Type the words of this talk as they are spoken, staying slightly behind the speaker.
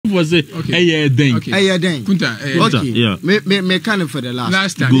was say hey then. Hey then. Kunta. Okay. Yeah. Me kind for the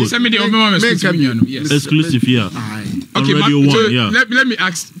last time. Good. Send me the exclusive. Yes. Exclusive here. Okay, so let me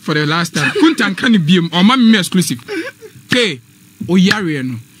ask for the last time. Kunta can be or me exclusive. Okay. Oyare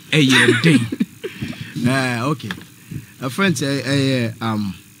no. Hey then. Okay. A friend say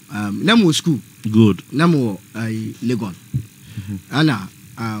Namo school. Good. Namo Legon. Anna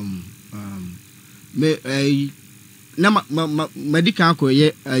me medical ko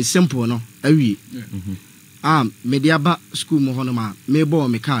ye simple no awie. Mediaba school mo hono ma me bo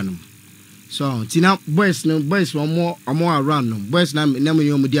me car no. So tina boys more around no. Boys na me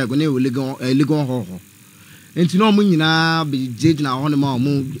yo mudi ago na Legon ho. Enti no mo nyina be jeje na hono ma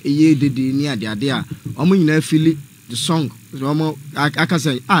mo ye dede ni ade a omo nyina feel the song. So omo aka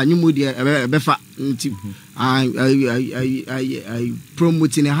say nyumu de befa nti I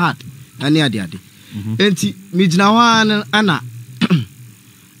promoting a heart ani ade enti me gina ho ana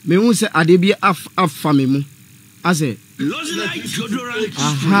me hu say ade bi afa me mu ase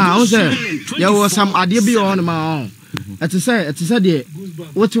o say there was some ade bi on ma it say de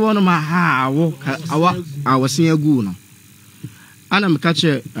what you want ma I was seeing agu no ana me catch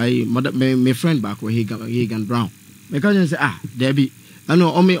my friend back where he gan brown me catch say there be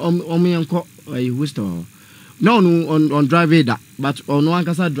ano omi enko wisdom no on driving that but on one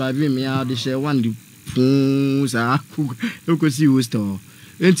kasa driving me the share one the sa ko si wisdom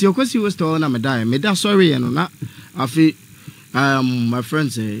enti ko si wisdom na me da sorry na afi my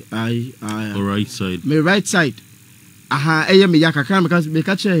friend say right side me right side me yakaka because me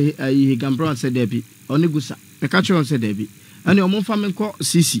catch he gan brown said there be onigusa me catch on said there be ani omo fa me ko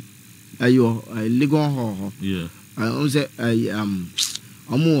sisi ayo Legon ho yeah on say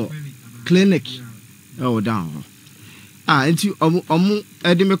omo clinic down enti omo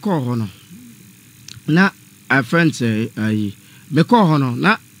edi me call ho no na a friend say me call ho no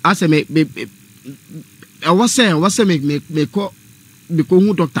na ase me was say me call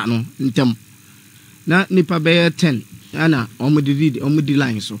hu doctor no ntem na nipa be 10 ana omo di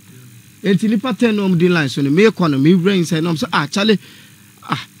line so enti nipa 10 omo di line so me call no me brain say no so chale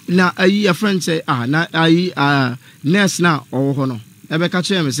na a friend say na nurse na ho no ebe ka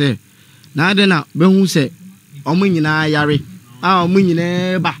che me say na ade na be hu say omo nyina yare omo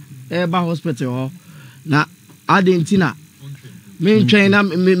nyina ba hospital ho na ade ntina me train na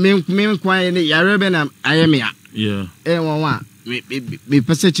me kwan ne yare be na ayemia yeah won me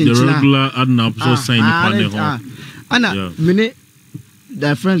pese chinchina the regular adna so sign the ho ana me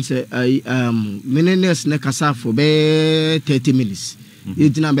the friend say me nurse na kasa for be 30 minutes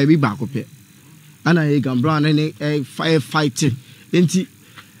itina baby back up ana he gan brown any firefighting enti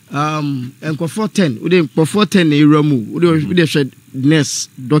enko 410 we dey 410 na iramu we dey shed nurse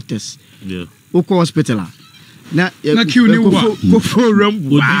doctors yeah oko hospital na queue ni go for ram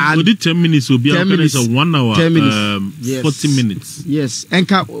we did 10 minutes will be organized a 1 hour 10 minutes. Yes. 40 minutes yes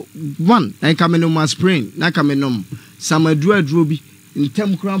enka one enka me no ma sprain na ka me no samadru bi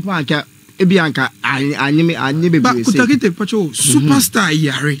intem krampa anka ebi anka anye be say Kunta Kinte pacho superstar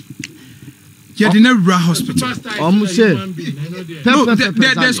yare Yadinera hospital.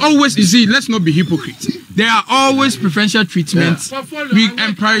 There's always, you see, let's not be hypocrites. There are always preferential treatments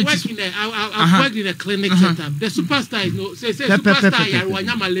and priorities. I've worked in a clinic setup. The superstar is no, say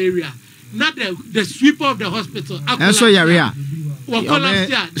superstar malaria. Not the sweeper of the hospital. And so yeah. There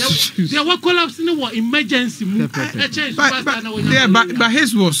were collapse in the emergency. But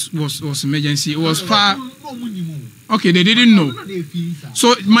his was emergency. It was far. Okay, they didn't know.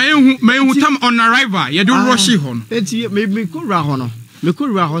 So my time on arrival, you don't rush it on. Me could run me could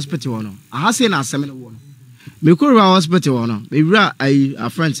run hospital on. I have seen a seminar one. Me could run hospital on. Me ra a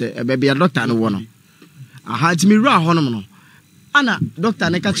friend say a baby a doctor no one. I had to me ra hono. Anna, doctor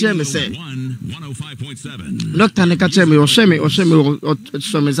Nekache me say 105.7. Doctor Nekache me or shame me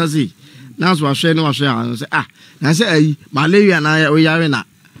so me sazi. Now so share no share and say na say malaria na o yare na.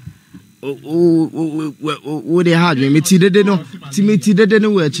 O they had me ti dede no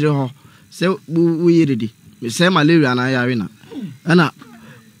we akire ho. Say we yedede. Me say malaria na yare na. Ana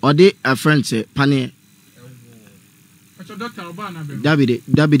ode a friend say pane.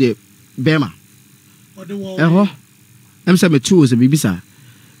 David Bema. Eho. I'm saying me tools a bibisa.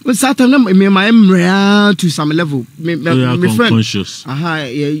 But Saturn me my to some level. Me friend. Conscious.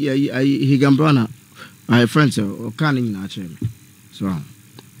 He gambrana. My friends or canning naturally. So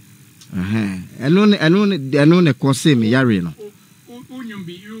and no ne course me yare no.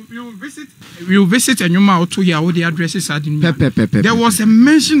 You visit and you ma to ya all the addresses are in there was a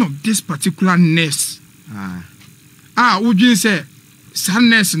mention of this particular nurse. Would you say son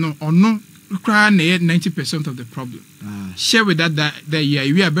nurse no or no cry 90% of the problem. Share with that yeah,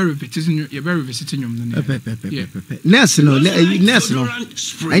 we are very visiting them. Nurse no.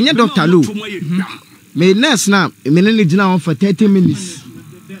 And your doctor Lou. May nurse now, minute now for 30 minutes.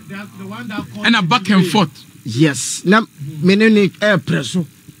 And a back and forth. Yes. Now, minute air pressure.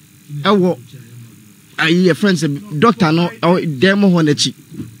 I walk. I hear friends, doctor no, demo on the cheek.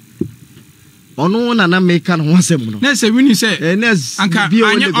 Ono na make an once a month. Nurse, when you say, nurse, on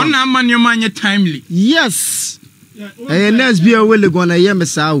your man, timely. Yes. Nurse be a willy gonna hear me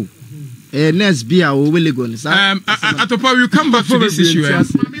sow. Nurse be a willy gonna. Atopa, you come back to this issue.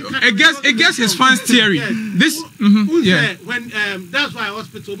 I guess his fans theory. This, yeah. When that's why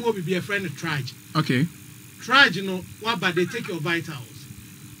hospital will be a friend of Trage. Okay. Trage, you know, what but they take your vitals.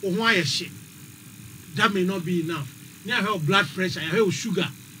 Or why a shit? That may not be enough. You have blood pressure, you have sugar.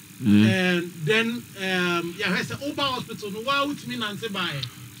 And then you have the Oba hospital. No, why would mean answer by?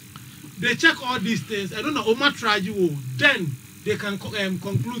 They check all these things. I don't know. Oma Trage will. Then they can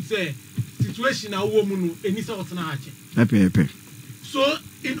conclude the situation. A woman any sort of happen. So,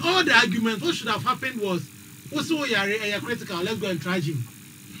 in all the arguments, what should have happened was, also you are critical, let's go and try him.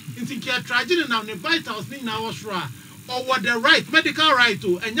 In thinking you're trying now, the vitals need now was raw, or what the right, medical right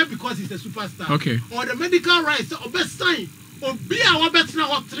to, and not because he's a superstar. Okay. Or the medical rights, or best time, or be our better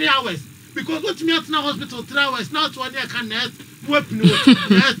now 3 hours. Because what me at now hospital 3 hours, now to one year can nurse, weapon,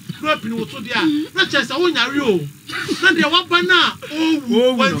 to there. Not just a one year. Not the one now,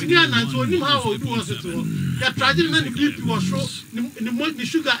 oh, once again, and so him how do hospital. The tragedy and the BP was show, the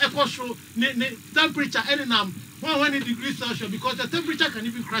sugar echo show, the temperature, any number 100 degrees Celsius, because the temperature can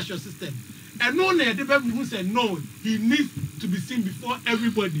even crash your system. And no, the baby who said no, he needs to be seen before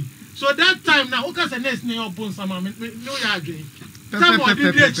everybody. So that time now, okay, the next name upon some no again. Someone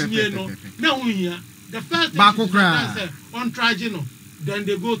did no here. The first thing on tragedy, then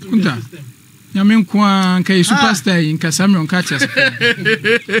they go through the system. Yamin Kwan, superstar in Casamron catches.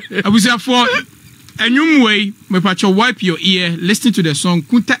 I was there for. A new way, Mepacho, wipe your ear, listen to the song.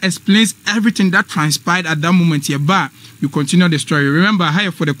 Kunta explains everything that transpired at that moment here. But you continue the story. Remember, Higher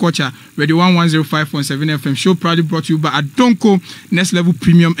for the Culture, Radio 105.7 FM show proudly brought to you by Adonko Next Level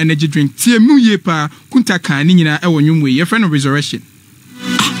Premium Energy Drink. Tiemu Yepa, Kunta Kanina, Ewo your friend of Resurrection.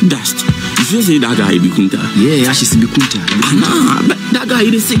 Dust. You say that guy be Kunta? Yeah, I should be Kunta. Nah, but that guy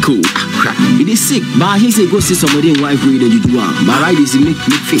is sick. He is sick, but he say go see somebody in wife way that you do. But right is make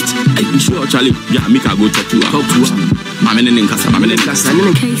fit. I'm sure Charlie, yeah, make her go talk to her. Mama nene nkasa.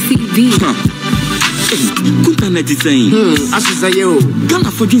 KCB. Kunta net is saying. As you say yo,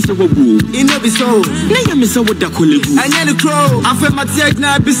 Ghana for drinks the wabu. It no be so. Naya me say what da kolebu. I need to crow. I feel my take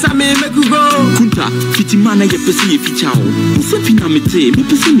na bisa me make you go. Kunta, fiti mana ye pesi ye fichao. Usepi na mete, me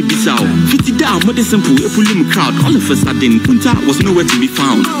pesi me bisao. Fiti da more simple, a pulim crowd. All of a sudden, Kunta was nowhere to be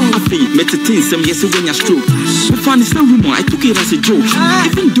found. I feel meditate some yes when you stroke. We found this rumor, I took it as a joke.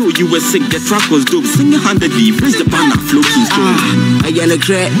 Even though you were sick, the track was dope. Single-handedly, raise the banner, floating stone. I get a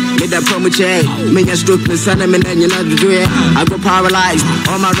crack, made that promo check. Make a stroke, the sun, and you're not doing it. I got paralyzed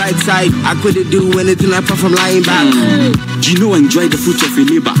on my right side. I couldn't do anything apart from lying back. Gino enjoy the fruit of your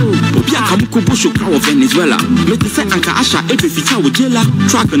labor. Obia Kamuko Bosho Crow of Venezuela. Let the set Anka Asha every feature with Jella.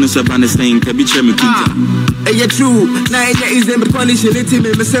 Track on the Savannah saying, Kabicha Mukinta. Hey, true. Now, is the condition, it's me,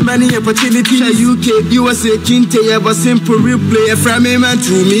 so many opportunities. UK, USA, Kinte, a simple replay from him and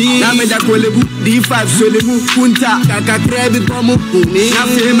to me. Now, that will D5, Solimu, Kunta, Kaka Krabi, Pomu, Puni. Now,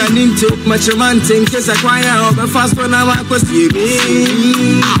 him and into much romantic, case I cry out, but fast for now, I was me.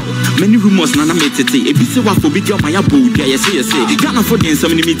 Many rumors, Nana Mete, a bit of what for big of my abode. Yes, Ghana for the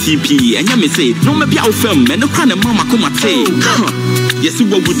some TP, and Yami say, no, maybe I'll film, and no kind of Mama come at say. Yes,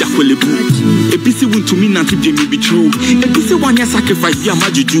 what would that will a piece went to me not to be true. A piece of one year sacrifice, be a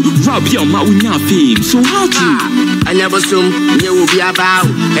magic to rob your Maunia fame. So how to? I never assume you will be about,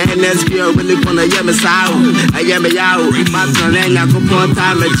 and let's be a really gonna yam a sound. I am a yow, but I go for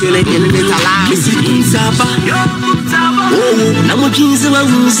time and chilling in the allowed. Oh, Namukins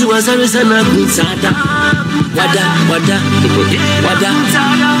was a reason of Kunsada. Wada,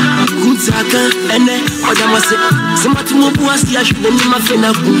 Kunsaka, and then Odamase. Somebody more was the ash when you my friend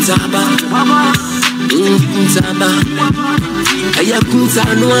of Kunsaba. Kunsaba, Aya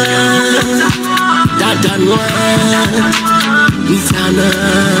Kunsanwa, Dadanwa, Kunsana.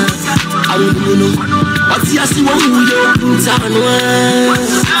 I don't know what's the Asiwa Kunsanwa,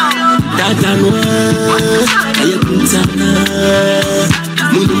 Dadanwa, Aya Kunsana.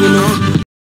 Muno.